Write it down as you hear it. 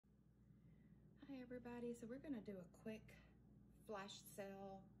everybody, so we're going to do a quick flash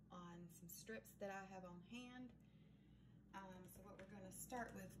sale on some strips that I have on hand. So what we're going to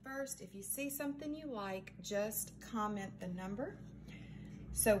start with first, if you see something you like, just comment the number.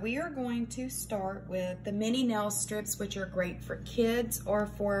 So we are going to start with the mini nail strips, which are great for kids or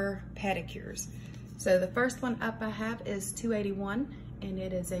for pedicures. So the first one up I have is $2.81 and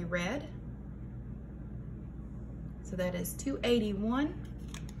it is a red. So that is $2.81.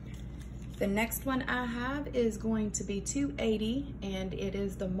 The next one I have is going to be $2.80 and it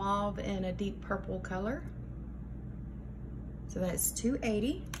is the mauve in a deep purple color. So that's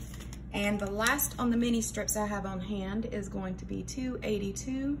 $2.80. And the last on the mini strips I have on hand is going to be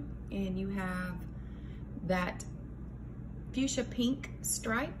 $2.82 and you have that fuchsia pink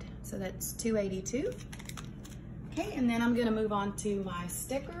striped, so that's $2.82. Okay, and then I'm gonna move on to my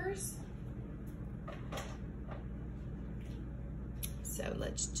stickers. So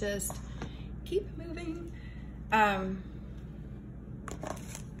let's just keep moving. All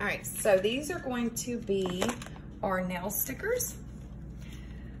right, so these are going to be our nail stickers.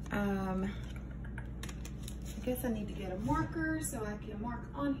 I guess I need to get a marker so I can mark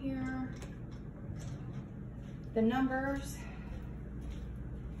on here the numbers.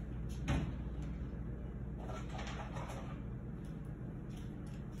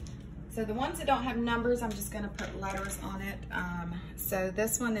 So the ones that don't have numbers, I'm just gonna put letters on it. So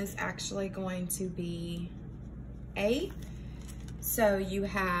this one is actually going to be A. So you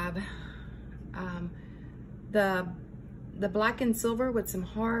have the black and silver with some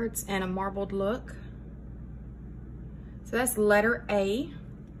hearts and a marbled look. So that's letter A.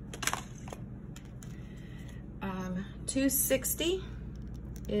 260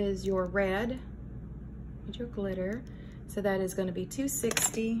 is your red with your glitter. So that is gonna be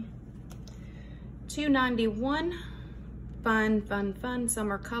 260. 291, fun, fun, fun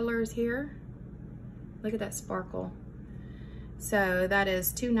summer colors here. Look at that sparkle. So that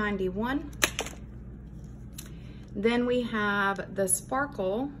is 291. Then we have the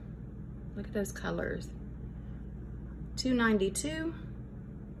sparkle. Look at those colors. 292.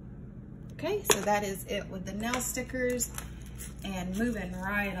 Okay, so that is it with the nail stickers. And moving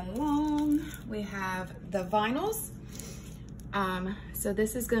right along, we have the vinyls. So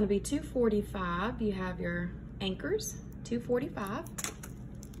this is going to be $2.45. You have your anchors, $2.45.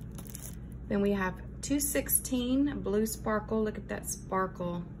 Then we have 216 blue sparkle. Look at that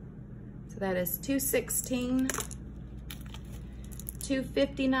sparkle. So that is 216.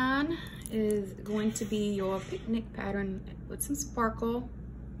 259 is going to be your picnic pattern with some sparkle.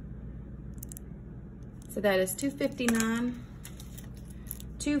 So that is 259.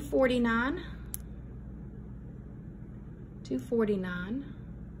 249. 249.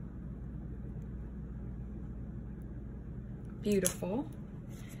 Beautiful.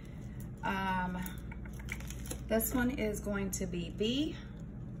 This one is going to be B,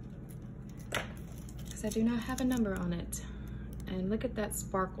 because I do not have a number on it. And look at that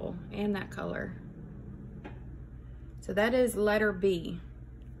sparkle and that color. So that is letter B.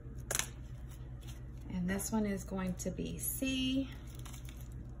 And this one is going to be C.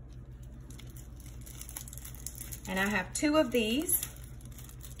 And I have two of these.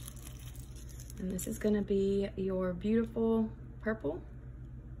 And this is gonna be your beautiful purple.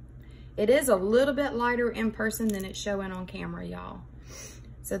 It is a little bit lighter in person than it's showing on camera, y'all.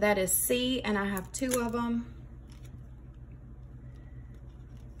 So that is C, and I have two of them.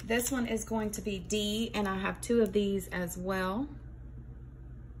 This one is going to be D, and I have two of these as well.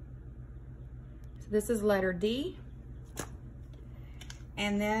 So this is letter D.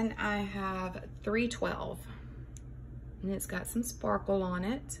 And then I have 312. And it's got some sparkle on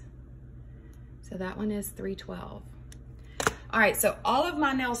it. So that one is 312. All right, so all of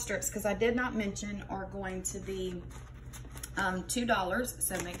my nail strips, because I did not mention, are going to be $2.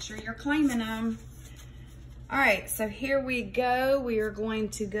 So make sure you're claiming them. All right, so here we go. We are going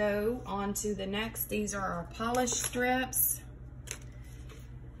to go on to the next. These are our polish strips.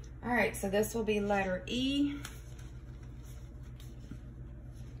 All right, so this will be letter E.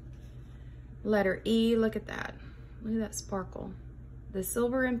 Letter E, look at that. Look at that sparkle. The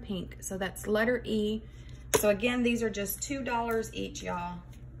silver and pink. So that's letter E. So again, these are just $2 each, y'all.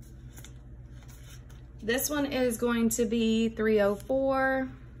 This one is going to be 304.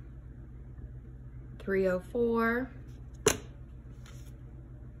 304.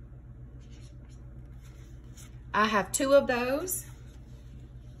 I have two of those.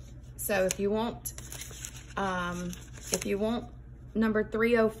 So if you want number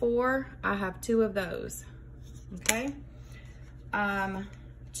 304, I have two of those. Okay.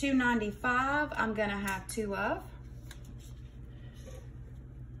 295, I'm gonna have two of.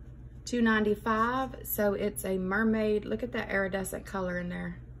 $2.95. So it's a mermaid. Look at that iridescent color in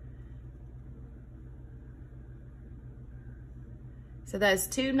there. So that's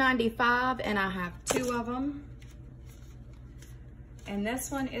 $2.95, and I have 2 of them. And this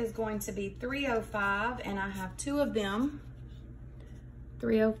one is going to be $3.05, and I have 2 of them.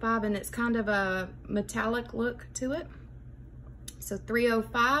 $3.05, and it's kind of a metallic look to it. So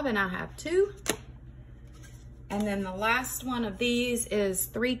 $3.05, and I have 2. And then the last one of these is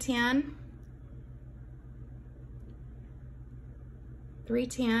 $3.10.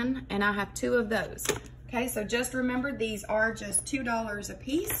 $3.10, and I have 2 of those. Okay, so just remember, these are just $2 a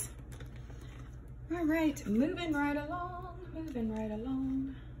piece. All right, moving right along, moving right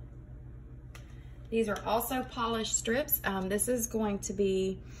along. These are also polished strips. This is going to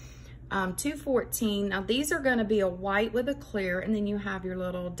be $2.14. Now these are gonna be a white with a clear, and then you have your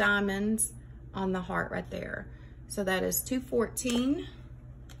little diamonds on the heart right there. So that is $2.14.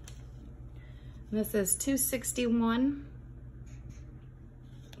 This is $2.61.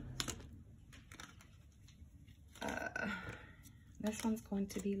 This one's going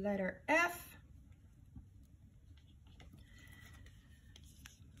to be letter F.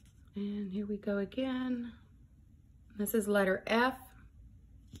 And here we go again. This is letter F.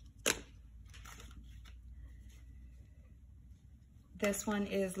 This one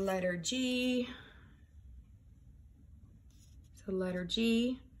is letter G. So letter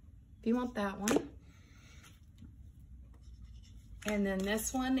G, if you want that one. And then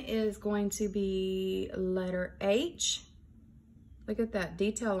this one is going to be letter H. Look at that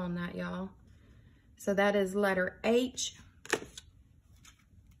detail on that, y'all. So that is letter H.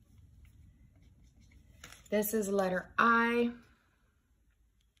 This is letter I.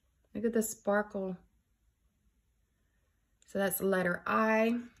 Look at the sparkle. So that's letter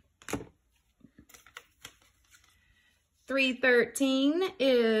I. 313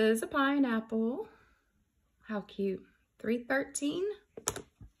 is a pineapple. How cute. 313.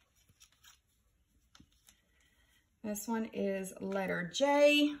 This one is letter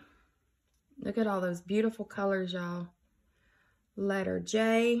J. Look at all those beautiful colors, y'all. Letter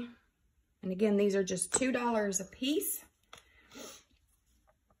J. And again, these are just $2 a piece.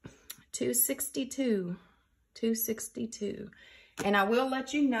 $2.62. $2.62. And I will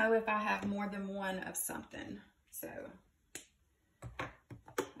let you know if I have more than one of something. So,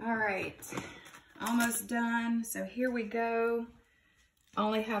 all right. Almost done. So here we go.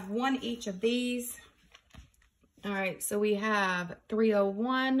 Only have 1 each of these. All right, so we have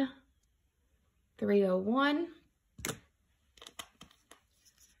 301, 301.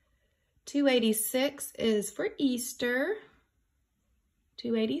 286 is for Easter.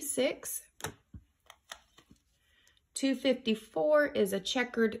 286. 254 is a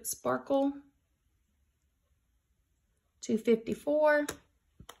checkered sparkle. 254.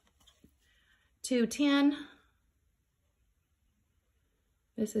 210.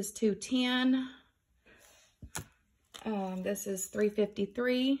 This is 210. This is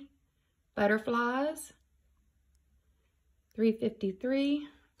 353. Butterflies. 353.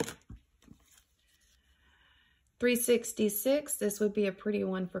 366. This would be a pretty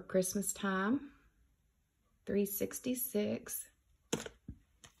one for Christmas time. 366.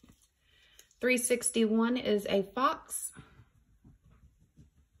 361 is a fox.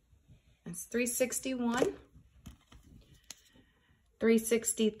 That's 361.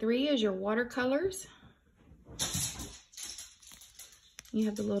 363 is your watercolors. You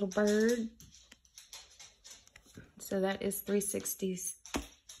have the little bird. So that is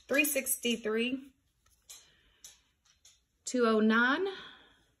 363. 209.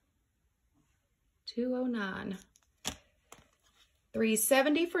 209.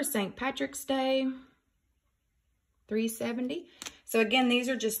 370 for St. Patrick's Day. 370. So again, these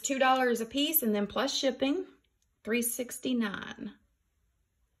are just $2 a piece, and then plus shipping, $369.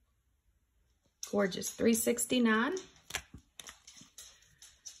 Gorgeous. 369.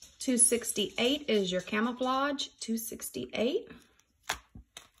 268 is your camouflage. 268.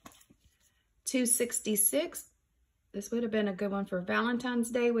 266. This would have been a good one for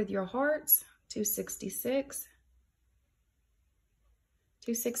Valentine's Day with your hearts. 266.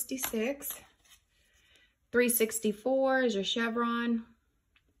 266. 364 is your chevron.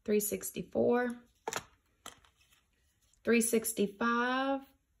 364. 365.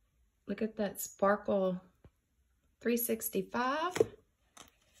 Look at that sparkle. 365.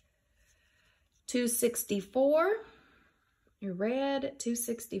 264. Your red.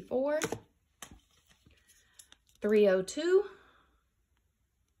 264. 302.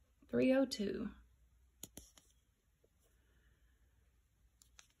 302.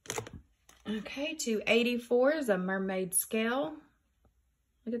 Okay, 284 is a mermaid scale.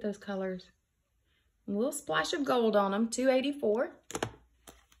 Look at those colors. A little splash of gold on them. $2.84.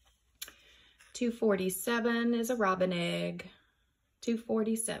 $2.47 is a robin egg.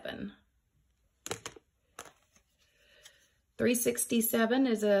 $2.47. $3.67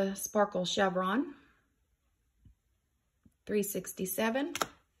 is a sparkle chevron. $3.67.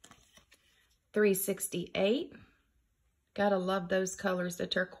 $3.68. Gotta love those colors, the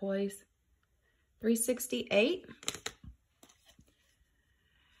turquoise. $3.68.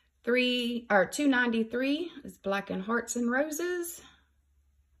 $2.93 is black and hearts and roses.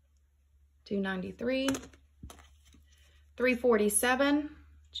 $2.93. $3.47.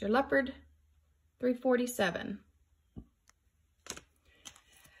 It's your leopard. $3.47.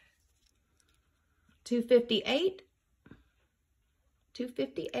 $2.58.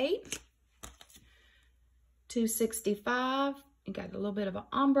 $2.58. $2.65. You got a little bit of an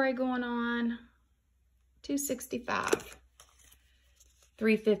ombre going on. $2.65.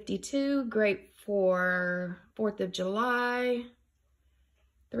 $3.52. Great for 4th of July.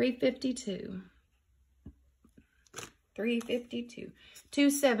 $3.52. $3.52.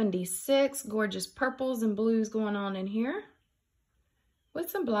 $2.76. Gorgeous purples and blues going on in here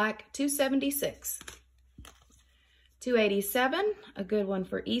with some black. $2.76. $2.87. A good one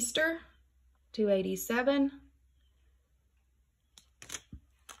for Easter. $2.87.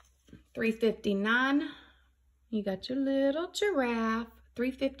 $3.59. You got your little giraffe.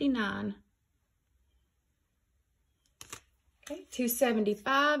 $3.59. Okay,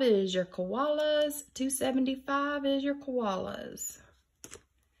 $2.75 is your koalas. $2.75 is your koalas.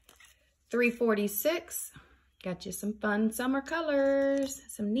 $3.46. Got you some fun summer colors,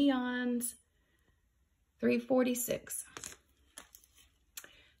 some neons. $3.46.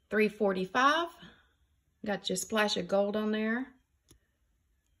 $3.45. Got your splash of gold on there.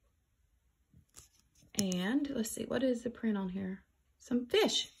 And let's see, what is the print on here? Some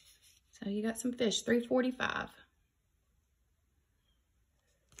fish. So you got some fish. $3.45.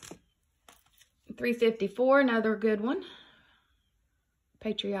 $3.54, another good one.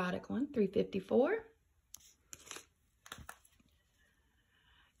 Patriotic one. $3.54.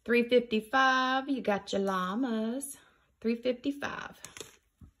 $3.55, you got your llamas. $3.55.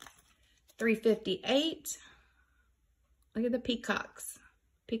 $3.58. Look at the peacocks.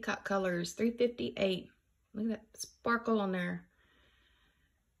 Peacock colors. $3.58. Look at that sparkle on there.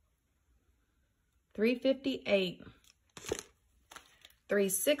 $3.58.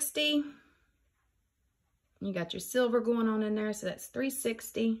 $3.60. You got your silver going on in there, so that's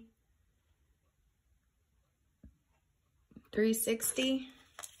 $3.60. $3.60.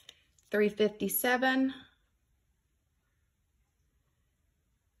 $3.57.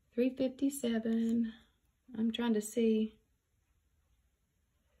 $3.57. I'm trying to see.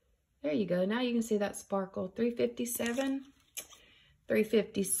 There you go. Now you can see that sparkle. $3.57.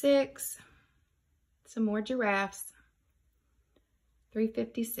 $3.56. Some more giraffes.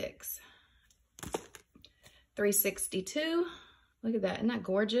 $3.56. $3.62. Look at that. Isn't that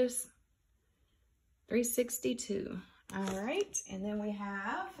gorgeous? $3.62. All right. And then we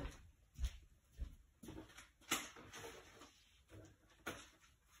have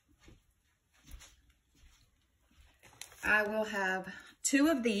I will have 2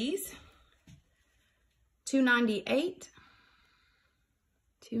 of these. $2.98.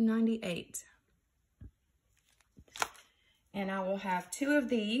 $2.98. And I will have 2 of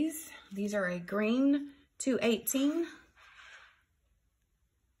these. These are a green $2.18.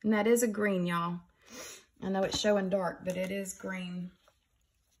 And that is a green, y'all. I know it's showing dark, but it is green.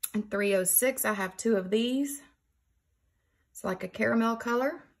 And $3.06, I have 2 of these. It's like a caramel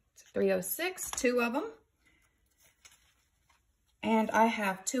color. It's $3.06, 2 of them. And I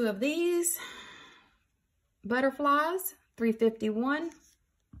have 2 of these butterflies, $3.51.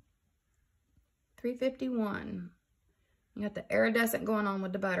 $3.51. You got the iridescent going on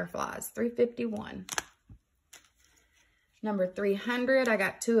with the butterflies, $3.51. Number 300, I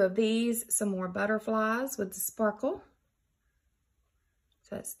got 2 of these, some more butterflies with the sparkle.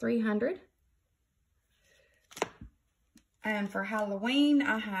 So that's $300. And for Halloween,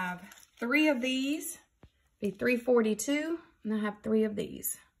 I have 3 of these, be $3.42. And I have 3 of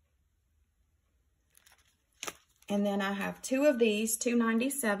these. And then I have 2 of these,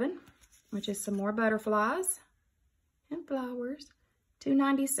 $2.97, which is some more butterflies and flowers,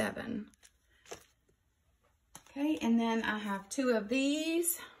 $2.97. Okay, and then I have 2 of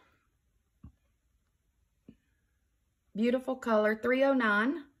these. Beautiful color,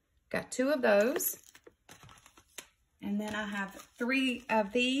 $3.09. Got 2 of those. And then I have 3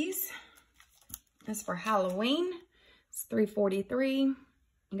 of these. That's for Halloween. It's $3.43.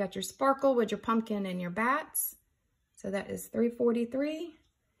 You got your sparkle with your pumpkin and your bats. So that is $3.43.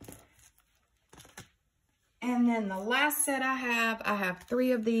 And then the last set I have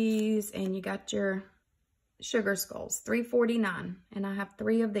 3 of these, and you got your sugar skulls, $3.49, and I have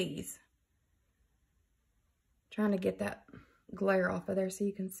 3 of these. Trying to get that glare off of there so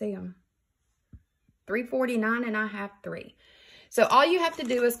you can see them. $3.49, and I have 3. So all you have to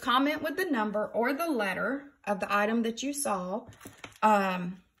do is comment with the number or the letter of the item that you saw.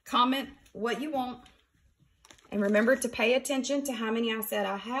 Comment what you want. And remember to pay attention to how many I said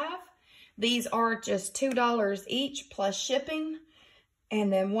I have. These are just $2 each plus shipping.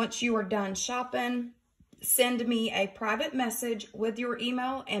 And then once you are done shopping, send me a private message with your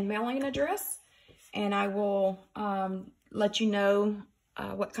email and mailing address. And I will let you know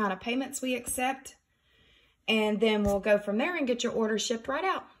what kind of payments we accept. And then we'll go from there and get your order shipped right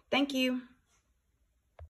out. Thank you.